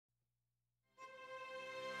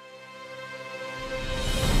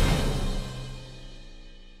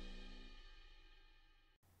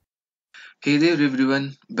Hey there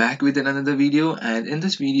everyone, back with another video, and in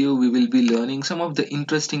this video we will be learning some of the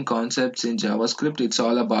interesting concepts in JavaScript. It's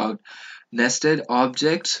all about nested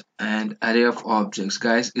objects and array of objects.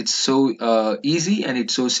 Guys, it's so easy and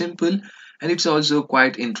it's so simple, and it's also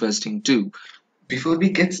quite interesting too. Before we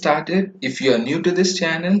get started, if you are new to this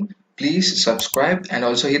channel, please subscribe and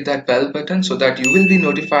also hit that bell button so that you will be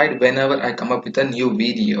notified whenever I come up with a new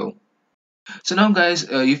video. So now guys,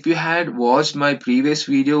 if you had watched my previous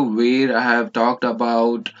video where I have talked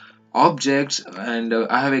about objects and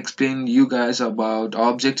I have explained you guys about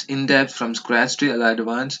objects in depth from scratch to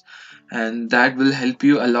advanced, and that will help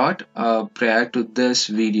you a lot prior to this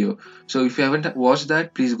video. So if you haven't watched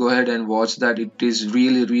that, please go ahead and watch that. It is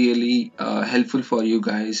really helpful for you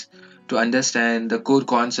guys to understand the core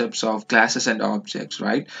concepts of classes and objects,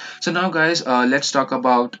 right? So now guys, let's talk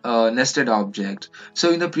about nested objects.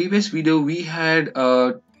 So in the previous video we had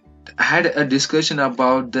a discussion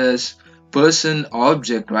about this person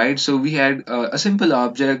object, right? So we had a simple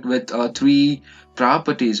object with three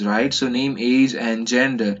properties, right? So name, age and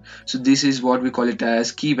gender. So this is what we call it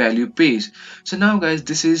as key value page. So now guys,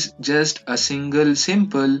 this is just a single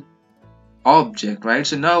simple object, right?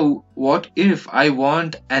 So now what if I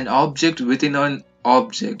want an object within an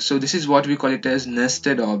object? So this is what we call it as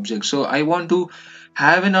nested object. So I want to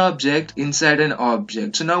have an object inside an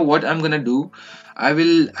object. So now what I'm gonna do, I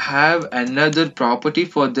will have another property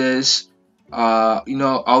for this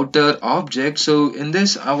outer object. So in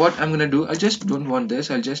this what I'm gonna do, I just don't want this,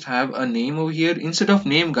 I'll just have a name over here. Instead of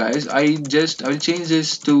name guys, I'll change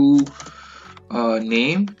this to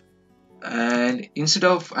name, and instead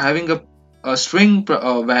of having a string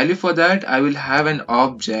value for that, I will have an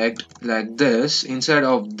object like this inside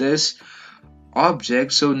of this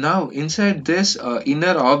object. So now inside this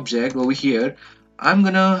inner object over here, I'm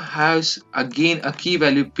gonna have again a key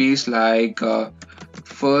value piece like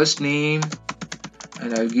first name,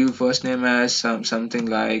 and I'll give first name as something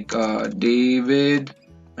like David,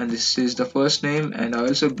 and this is the first name, and I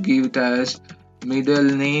also give it as middle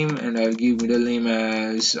name, and I'll give middle name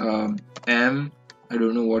as M. I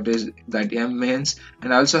don't know what is that M means,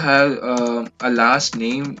 and I also have a last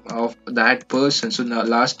name of that person. So now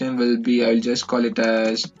last name will be, I'll just call it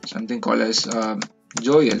as something called as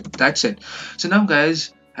Joel. That's it. So now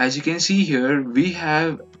guys, as you can see here, we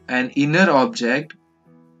have an inner object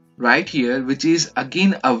right here, which is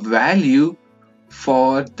again a value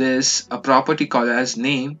for this a property called as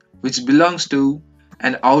name, which belongs to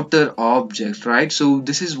an outer object, right? So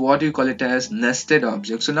this is what you call it as nested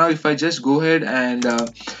object. So now if I just go ahead and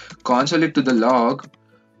console it to the log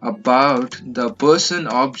about the person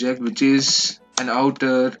object, which is an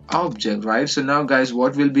outer object, right? So now guys,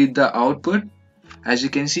 what will be the output? As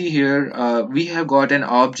you can see here, we have got an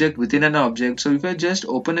object within an object. So if I just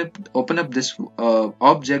open up this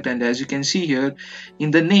object, and as you can see here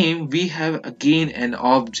in the name, we have again an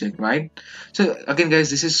object, right? So again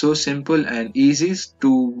guys, this is so simple and easy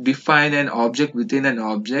to define an object within an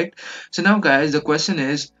object. So now guys, the question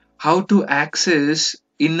is how to access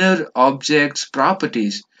inner objects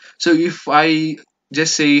properties. So if I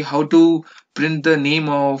just say how to print the name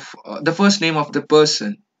of the first name of the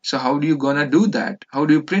person, so how do you gonna do that? How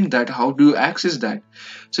do you print that? How do you access that?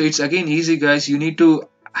 So it's again easy guys. You need to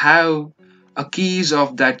have a keys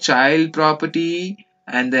of that child property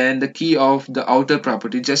and then the key of the outer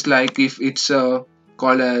property. Just like if it's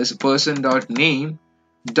called as person dot name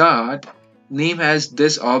dot name has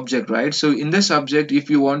this object, right? So in this object, if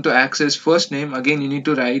you want to access first name, again you need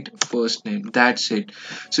to write first name. That's it.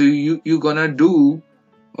 So you gonna do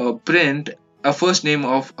print a first name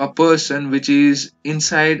of a person which is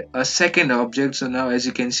inside a second object. So now as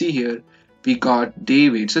you can see here, we got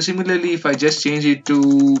David. So similarly, if I just change it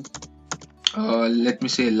to let me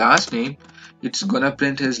say last name, it's gonna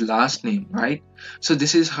print his last name, right? So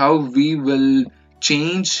this is how we will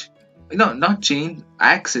change, no, not change,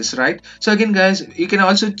 access, right? So again guys, you can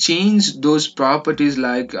also change those properties.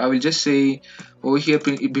 Like I will just say over here,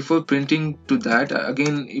 before printing to that,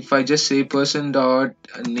 again if I just say person dot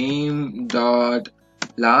name dot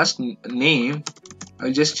last name,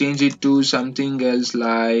 I'll just change it to something else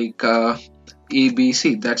like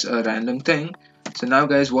ABC. That's a random thing. So now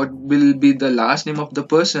guys, what will be the last name of the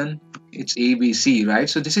person? It's ABC, right?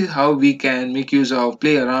 So this is how we can make use of,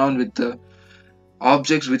 play around with the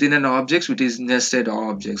objects within an object, which is nested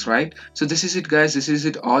objects, right? So this is it guys, this is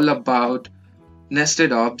it all about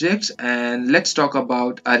nested objects. And let's talk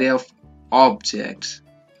about array of objects.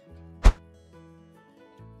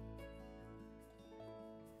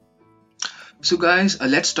 So guys,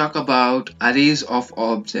 let's talk about arrays of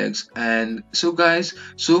objects. And so guys,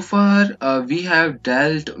 so far we have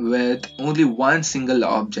dealt with only one single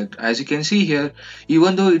object. As you can see here,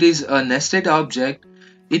 even though it is a nested object,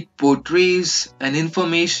 it portrays an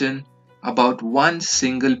information about one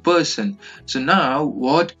single person. So now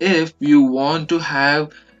what if you want to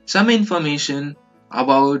have some information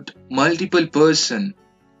about multiple person?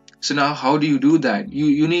 So now how do you do that?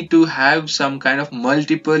 You need to have some kind of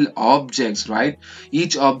multiple objects, right?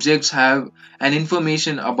 Each objects have an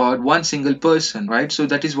information about one single person, right? So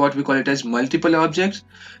that is what we call it as multiple objects.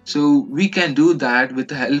 So we can do that with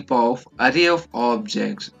the help of array of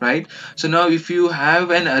objects, right? So now if you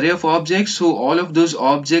have an array of objects, so all of those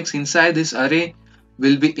objects inside this array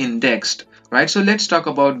will be indexed, right? So let's talk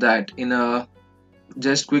about that in a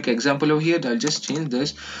just quick example over here. I'll just change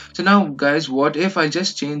this. So now guys, what if I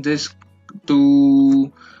just change this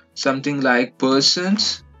to something like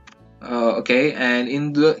persons, okay, and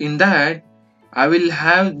in that I will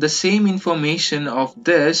have the same information of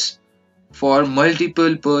this for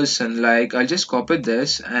multiple person. Like I'll just copy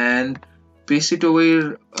this and paste it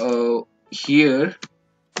over here.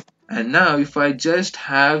 And now if I just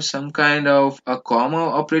have some kind of a comma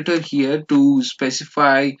operator here to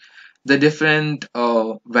specify the different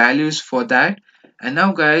values for that. And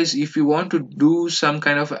now guys, if you want to do some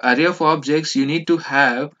kind of array of objects, you need to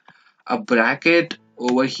have a bracket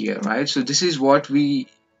over here, right? So this is what we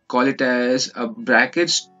call it as a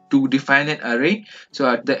brackets to define an array. So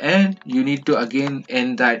at the end you need to again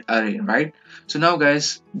end that array, right? So now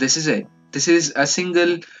guys, this is it. This is a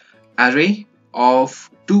single array of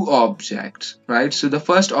two objects, right? So the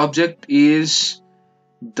first object is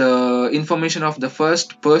the information of the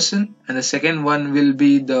first person, and the second one will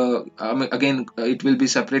be the again it will be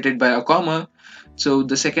separated by a comma. So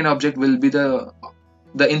the second object will be the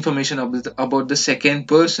information of about the second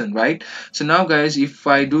person, right? So now guys, if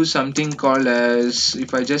I do something called as,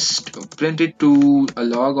 if I just print it to a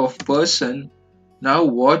log of person, now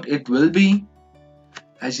what it will be,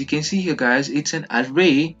 as you can see here guys, it's an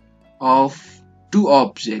array of two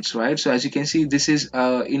objects, right? So as you can see, this is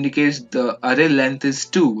indicates the array length is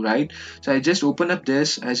 2, right? So I just open up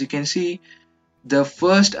this. As you can see, the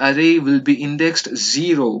first array will be indexed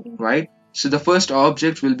 0, right? So the first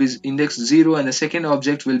object will be indexed 0 and the second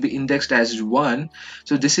object will be indexed as 1.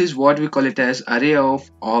 So this is what we call it as array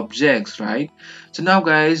of objects, right? So now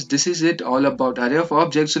guys, this is it all about array of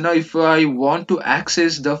objects. So now if I want to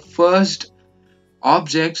access the first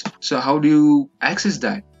object, so how do you access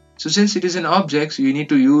that? So since it is an object, so you need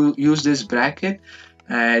to use this bracket,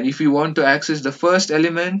 and if you want to access the first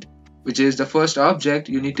element, which is the first object,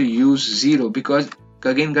 you need to use 0, because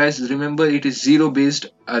again guys, remember it is 0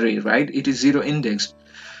 based array, right? It is 0 indexed.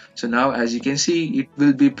 So now as you can see, it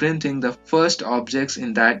will be printing the first objects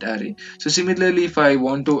in that array. So similarly, if I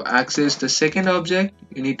want to access the second object,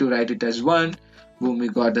 you need to write it as 1. Boom, we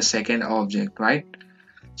got the second object, right?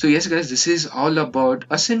 So yes guys, this is all about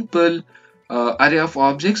a simple array of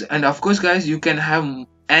objects. And of course guys, you can have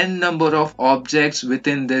n number of objects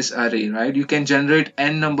within this array, right? You can generate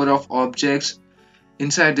n number of objects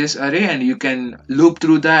inside this array, and you can loop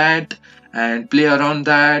through that and play around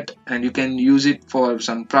that, and you can use it for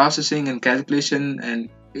some processing and calculation, and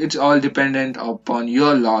it's all dependent upon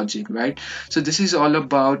your logic, right? So this is all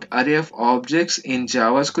about array of objects in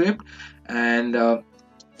JavaScript. And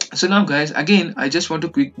so now guys, again I just want to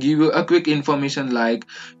give you a quick information, like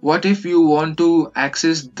what if you want to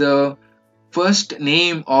access the first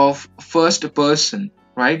name of first person,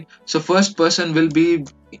 right? So first person will be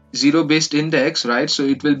 0 based index, right? So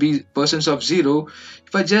it will be persons of 0.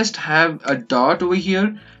 If I just have a dot over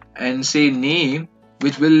here and say name,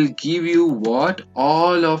 which will give you what,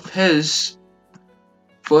 all of his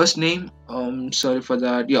first name. Sorry for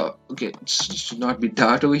that. Yeah, okay, it should not be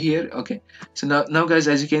dot over here. Okay, so now guys,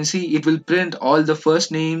 as you can see, it will print all the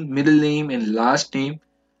first name, middle name and last name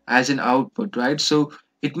as an output, right? So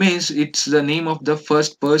it means it's the name of the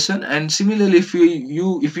first person. And similarly, if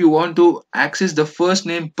you want to access the first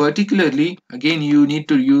name particularly, again you need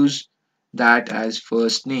to use that as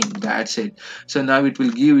first name. That's it. So now it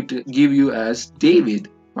will give you as David,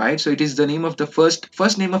 right? So it is the name of the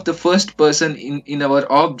first name of the first person in our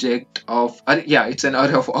object of yeah, it's an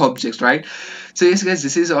array of objects, right? So yes guys,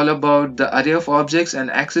 this is all about the array of objects and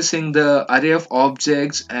accessing the array of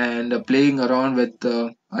objects and playing around with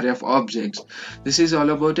the array of objects. This is all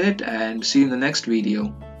about it, and see you in the next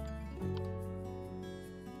video.